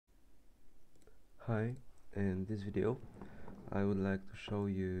Hi, in this video I would like to show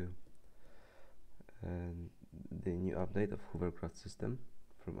you the new update of HoverCraft System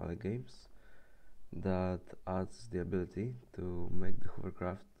from other games that adds the ability to make the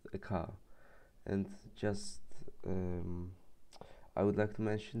hovercraft a car. And just I would like to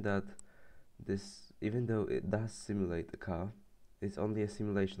mention that this, even though it does simulate a car, it's only a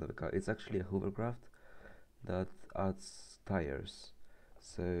simulation of a car. It's actually a hovercraft that adds tires.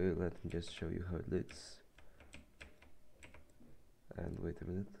 So let me just show you how it looks. And wait a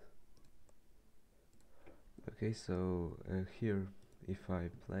minute. Okay, so here if I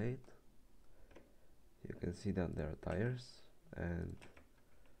play it, you can see that there are tires and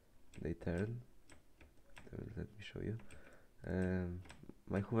they turn. Let me show you.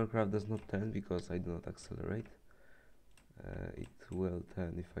 My hovercraft does not turn because I do not accelerate. It will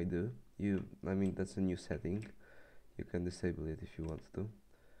turn if I do. I mean, that's a new setting. You can disable it if you want to,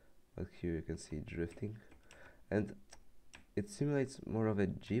 but here you can see it drifting, and it simulates more of a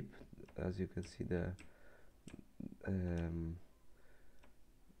jeep. As you can see, the and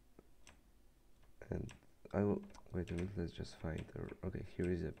I will wait a minute. Let's just find. Okay,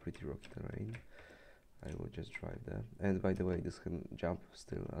 here is a pretty rocky terrain. I will just drive there. And by the way, this can jump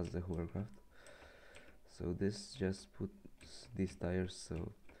still as the hovercraft. So this just puts these tires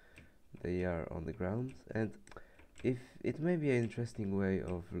so they are on the ground, and if it may be an interesting way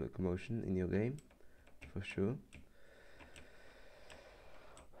of locomotion in your game, for sure.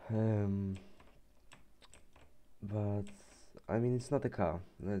 But I mean, it's not a car.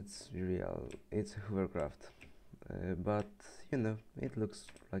 Let's be real. It's a hovercraft. But you know, it looks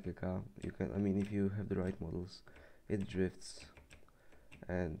like a car. You can, I mean, if you have the right models, it drifts,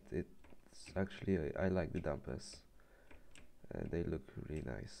 and it's actually I like the dampers. They look really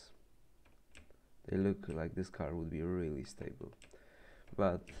nice. They look like this car would be really stable.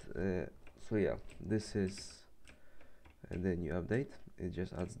 But so yeah, this is the new update. It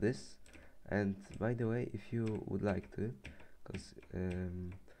just adds this. And by the way, if you would like to, because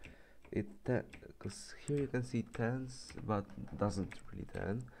because here you can see it turns but doesn't really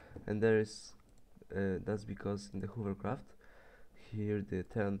turn, and there is that's because in the hovercraft here the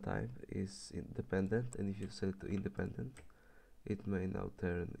turn type is independent, and if you set it to independent, it may now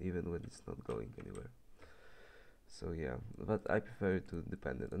turn even when it's not going anywhere. So yeah, but I prefer it to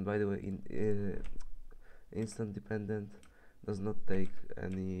dependent. And by the way, in instant dependent does not take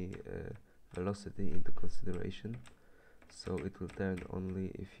any velocity into consideration, so it will turn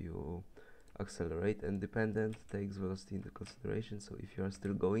only if you accelerate, and dependent takes velocity into consideration, so if you are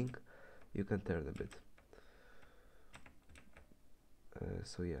still going, you can turn a bit.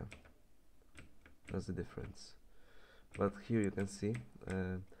 So yeah, that's the difference. But here you can see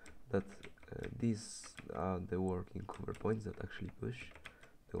that these are the working hover points that actually push,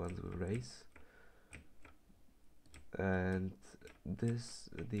 the ones we raise, and these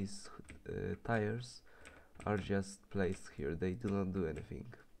tires are just placed here. They do not do anything.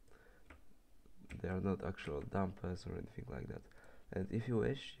 They are not actual dampers or anything like that. And if you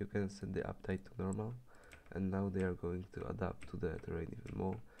wish, you can set the uptime to normal, and now they are going to adapt to the terrain even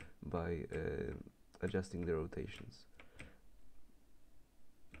more by adjusting the rotations.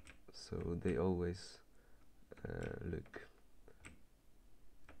 So they always look,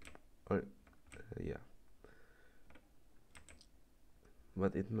 or yeah,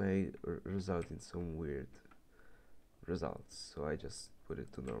 but it may result in some weird results, so I just put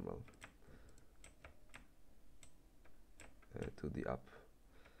it to normal, to the up.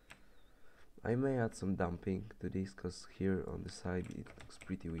 I may add some damping to this, because here on the side it looks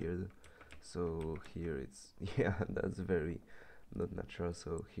pretty weird, so here it's yeah, that's very not natural,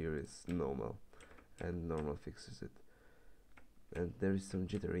 so here is normal, and normal fixes it. And there is some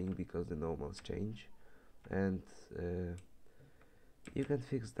jittering because the normals change, and you can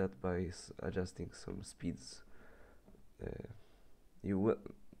fix that by adjusting some speeds. You will,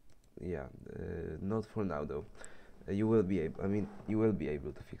 yeah, not for now though. You will be able, I mean, you will be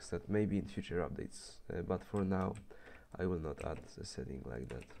able to fix that maybe in future updates, but for now I will not add a setting like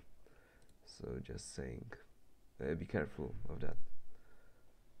that, so just saying, be careful of that.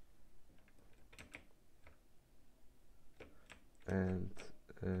 And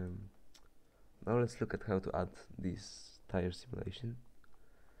now let's look at how to add this tire simulation.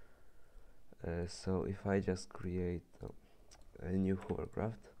 So if I just create a new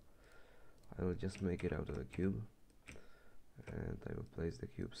hovercraft, I will just make it out of a cube, and I will place the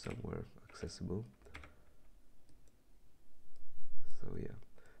cube somewhere accessible. So yeah,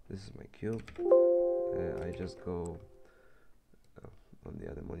 this is my cube. I just go on the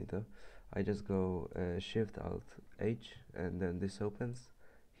other monitor. I just go Shift Alt H, and then this opens.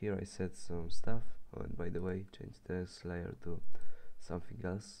 here I set some stuff. Oh, and by the way, change this layer to something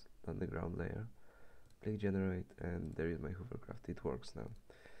else than the ground layer. Click generate, and there is my hovercraft. It works now.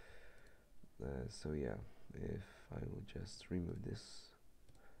 So yeah, if I will just remove this,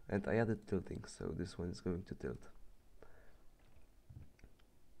 and I added tilting, so this one is going to tilt.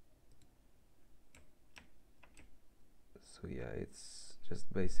 So yeah, it's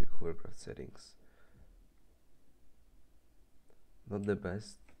just basic hovercraft settings. Not the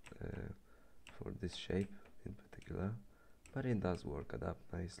best for this shape in particular, but it does work,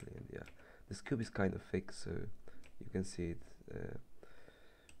 adapt nicely. And yeah, this cube is kind of thick, so you can see it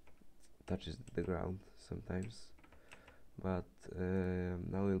touches the ground sometimes, but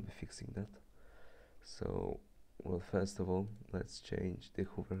now we'll be fixing that. So, well, first of all, let's change the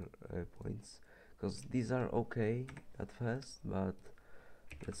hover points, because these are okay at first, but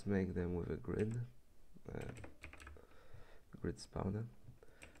let's make them with a grid spawner.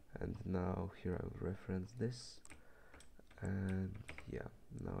 And now here I will reference this, and yeah,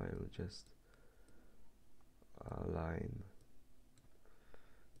 now I will just align,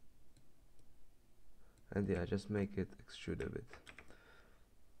 and yeah, just make it extrude a bit.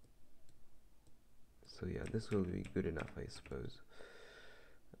 So yeah, this will be good enough, I suppose.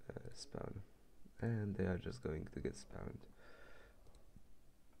 Spawn, and they are just going to get spawned.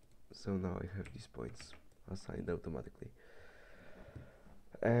 So now I have these points assigned automatically,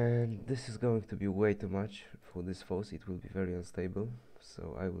 and this is going to be way too much for this force. It will be very unstable,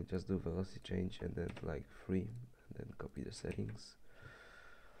 so I will just do velocity change and then like 3, and then copy the settings.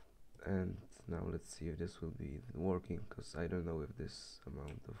 And now let's see if this will be working, because I don't know if this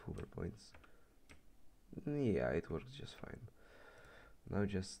amount of hover points, yeah, it works just fine. Now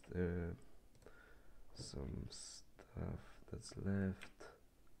just some stuff that's left,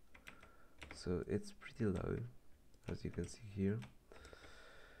 so it's pretty low, as you can see here.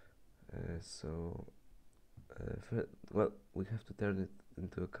 Well, we have to turn it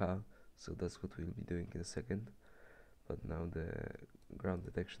into a car, so that's what we'll be doing in a second. But now the ground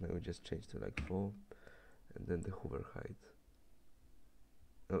detection I will just change to like 4, and then the hover height.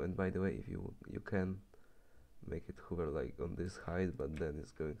 Oh, and by the way, if you can make it hover like on this height, but then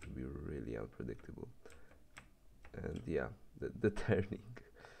it's going to be really unpredictable. And yeah, the turning.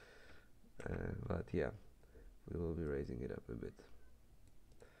 But yeah, we will be raising it up a bit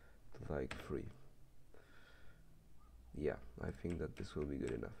to like 3. Yeah, I think that this will be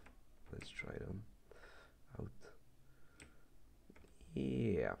good enough. Let's try them out.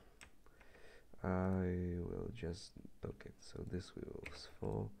 Yeah, I will just, okay, so this was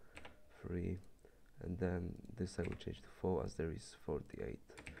 4, 3, and then this I will change to 4, as there is 48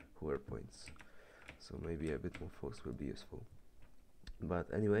 hover points, so maybe a bit more force will be useful. But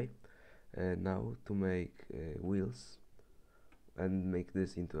anyway, now to make wheels and make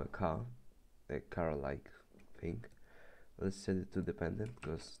this into a car-like thing, let's set it to dependent,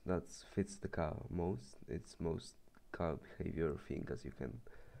 because that fits the car most. It's most car behavior thing as you can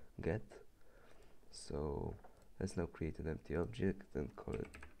get. So let's now create an empty object and call it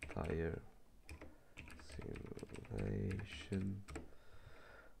tire simulation.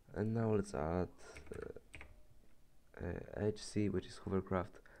 And now let's add HC, which is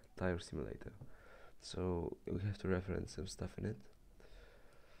hovercraft tire simulator. So we have to reference some stuff in it,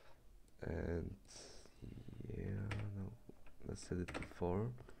 and yeah, no, let's set it to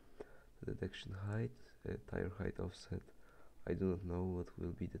 4. Detection height, tire height offset, I do not know what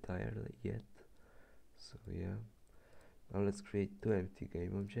will be the tire yet, so yeah. Now let's create 2 empty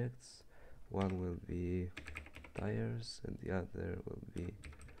game objects. One will be tires and the other will be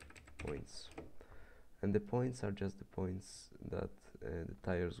points, and the points are just the points that the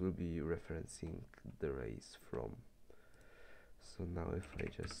tires will be referencing the race from. So now if I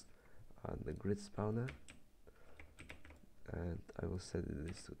just add the grid spawner, and I will set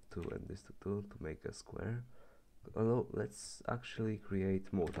this to 2 and this to 2 to make a square. Although let's actually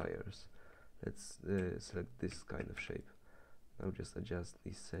create more tires. Let's select this kind of shape. Now just adjust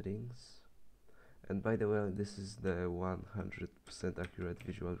these settings. And by the way, this is the 100% accurate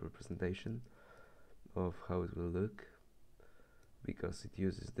visual representation of how it will look, because it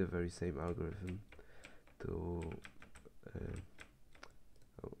uses the very same algorithm to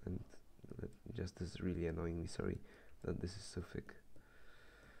oh, and just this is really annoying me, sorry that this is so thick.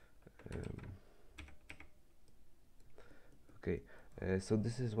 Okay, so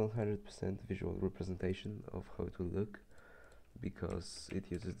this is 100% visual representation of how it will look, because it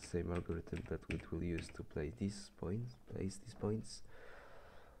uses the same algorithm that it will use to place these points.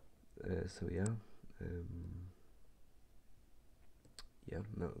 So yeah, yeah,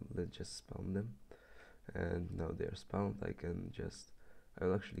 now let's just spawn them, and now they are spawned. I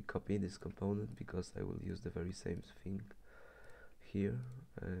will actually copy this component because I will use the very same thing here.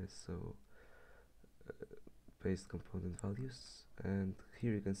 So paste component values, and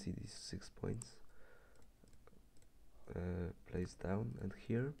here you can see these 6 points placed down, and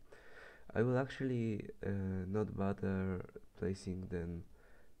here I will actually not bother placing then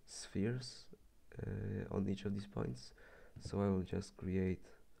spheres on each of these points, so I will just create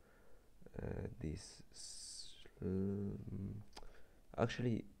these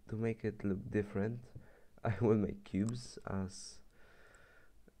actually, to make it look different, I will make cubes as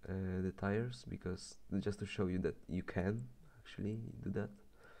the tires, because just to show you that you can actually do that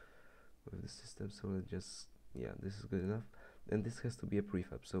with the system. So let's just, yeah, this is good enough, and this has to be a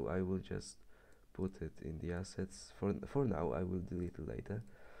prefab, so I will just put it in the assets for now. I will delete it later,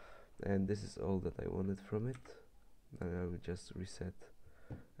 and this is all that I wanted from it. And I will just reset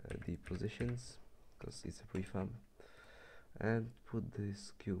the positions because it's a prefab, and put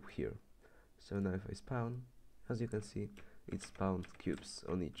this cube here. So now if I spawn, as you can see, it spawned cubes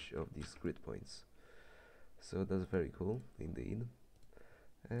on each of these grid points. So that's very cool indeed.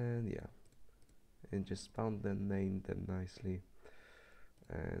 And yeah, and just spawn them, name them nicely,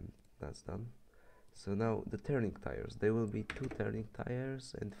 and that's done. So now the turning tires, there will be 2 turning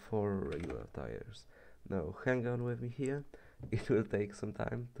tires and 4 regular tires. Now hang on with me here, it will take some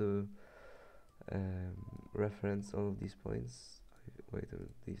time to reference all of these points. Wait a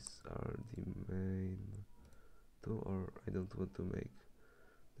minute, these are the main 2, or I don't want to make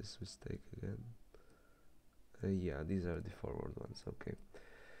this mistake again. Yeah, these are the forward ones, okay.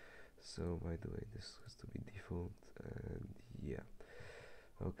 So by the way, this has to be default, and yeah,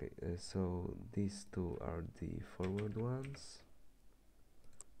 okay, so these 2 are the forward ones,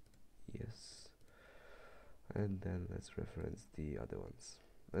 yes, and then let's reference the other ones.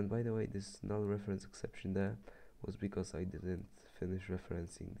 And by the way, this null reference exception there was because I didn't finish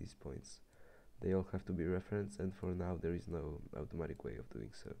referencing these points. They all have to be referenced, and for now there is no automatic way of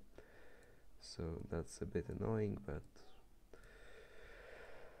doing so. So that's a bit annoying, but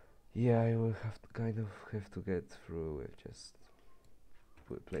yeah, I will have to kind of get through with just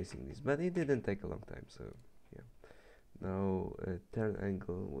placing these, but it didn't take a long time, so yeah. Now turn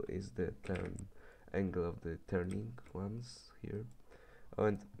angle is the turn angle of the turning ones here. Oh,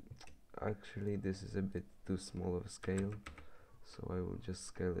 and actually this is a bit too small of a scale, so I will just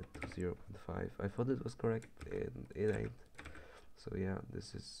scale it to 0.5. I thought it was correct, and it ain't. So yeah,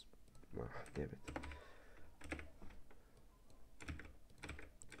 this is, damn it.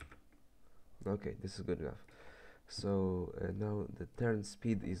 Okay, this is good enough. So now the turn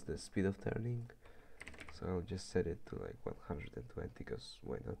speed is the speed of turning, so I'll just set it to like 120, because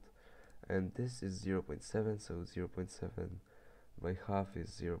why not. And this is 0.7, so 0.7 by half is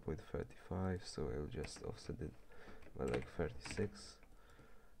 0.35, so I'll just offset it by like 36.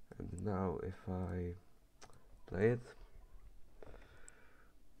 And now if I play it,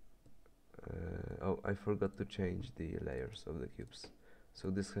 oh, I forgot to change the layers of the cubes, so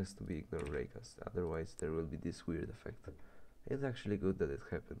this has to be ignore raycast, otherwise there will be this weird effect. It's actually good that it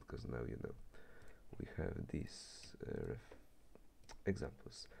happened, because now you know we have these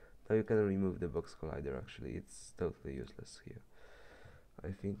examples. Now you can remove the box collider, actually it's totally useless here. I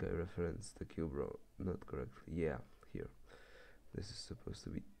think I referenced the cube row not correctly. Yeah, here. This is supposed to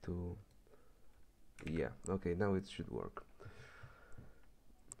be 2. Yeah, okay, now it should work.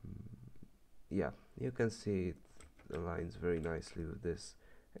 Yeah, you can see it aligns very nicely with this,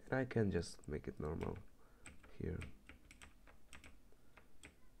 and I can just make it normal here.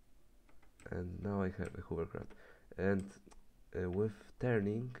 And now I have a hovercraft, and with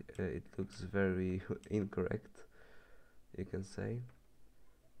turning it looks very incorrect, you can say.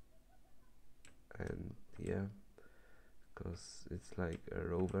 And yeah, because it's like a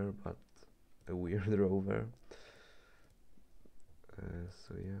rover, but a weird rover.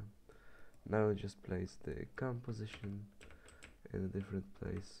 So yeah, now I just place the cam position in a different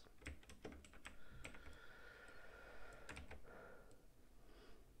place.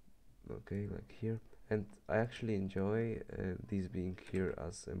 Okay, like here. And I actually enjoy these being here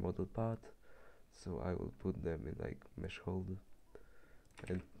as a model path, so I will put them in like mesh hold.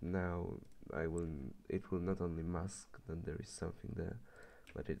 And now it will not only mask that there is something there,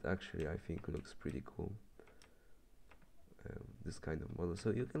 but it actually, I think, looks pretty cool, this kind of model. So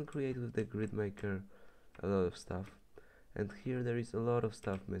you can create with the grid maker a lot of stuff, and here there is a lot of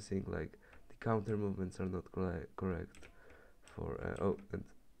stuff missing, like the counter movements are not correct for oh, and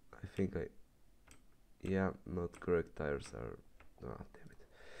I think not correct tires are, oh damn it.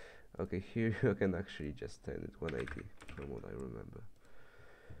 Okay, here you can actually just turn it 180 from what I remember.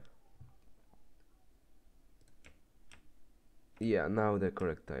 Yeah, now the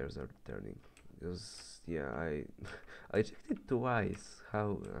correct tires are turning. Because yeah, I I checked it twice.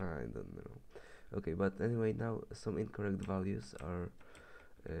 How I don't know. Okay, but anyway, now some incorrect values are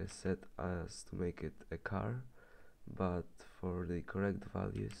set as to make it a car, but for the correct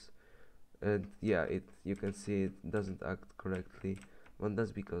values, and yeah, it you can see it doesn't act correctly. Well,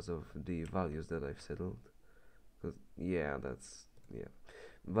 that's because of the values that I've settled. 'Cause, yeah, that's yeah,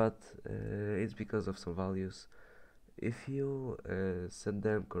 but it's because of some values. If you set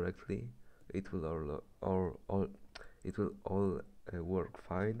them correctly, it will all it will all work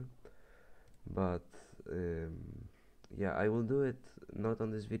fine. But yeah, I will do it not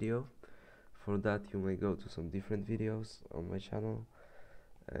on this video. For that, you may go to some different videos on my channel,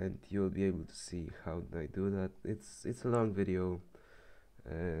 and you'll be able to see how I do that. It's a long video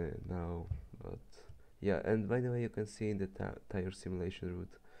now, but yeah. And by the way, you can see in the tire simulation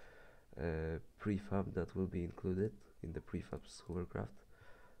route prefab that will be included in the prefabs hovercraft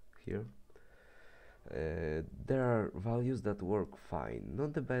here. There are values that work fine,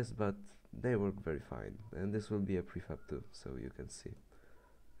 not the best, but they work very fine, and this will be a prefab too, so you can see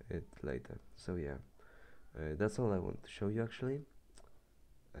it later. So yeah, that's all I want to show you actually,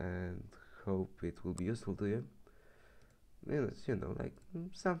 and hope it will be useful to you. It's, you know, like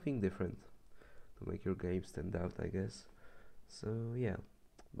something different to make your game stand out, I guess. So yeah,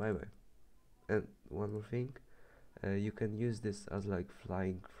 bye bye. And one more thing, you can use this as like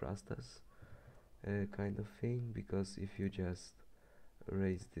flying thrusters kind of thing, because if you just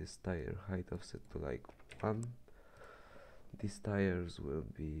raise this tire height offset to like 1, these tires will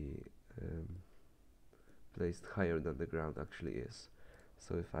be placed higher than the ground actually is.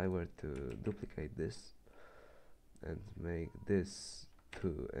 So if I were to duplicate this and make this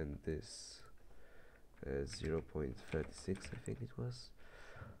 2 and this 0.36, I think it was,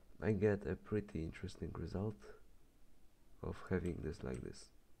 I get a pretty interesting result of having this like this.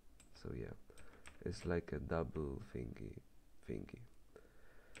 So yeah, it's like a double thingy,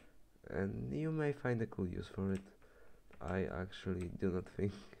 and you may find a cool use for it. I actually do not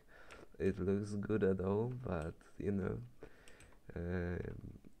think it looks good at all, but you know,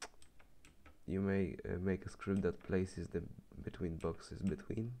 you may make a script that places them between boxes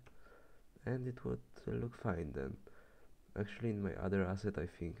between, and it would look fine then. Actually, in my other asset, I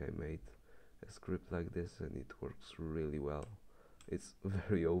think I made a script like this, and it works really well. It's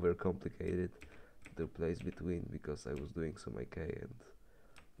very overcomplicated to place between, because I was doing some IK, and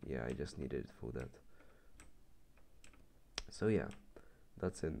yeah, I just needed it for that. So yeah,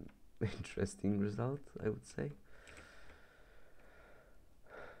 that's an interesting result, I would say.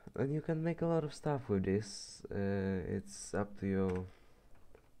 And you can make a lot of stuff with this. It's up to you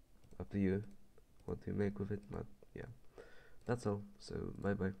what you make with it, but yeah, that's all. So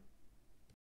bye bye.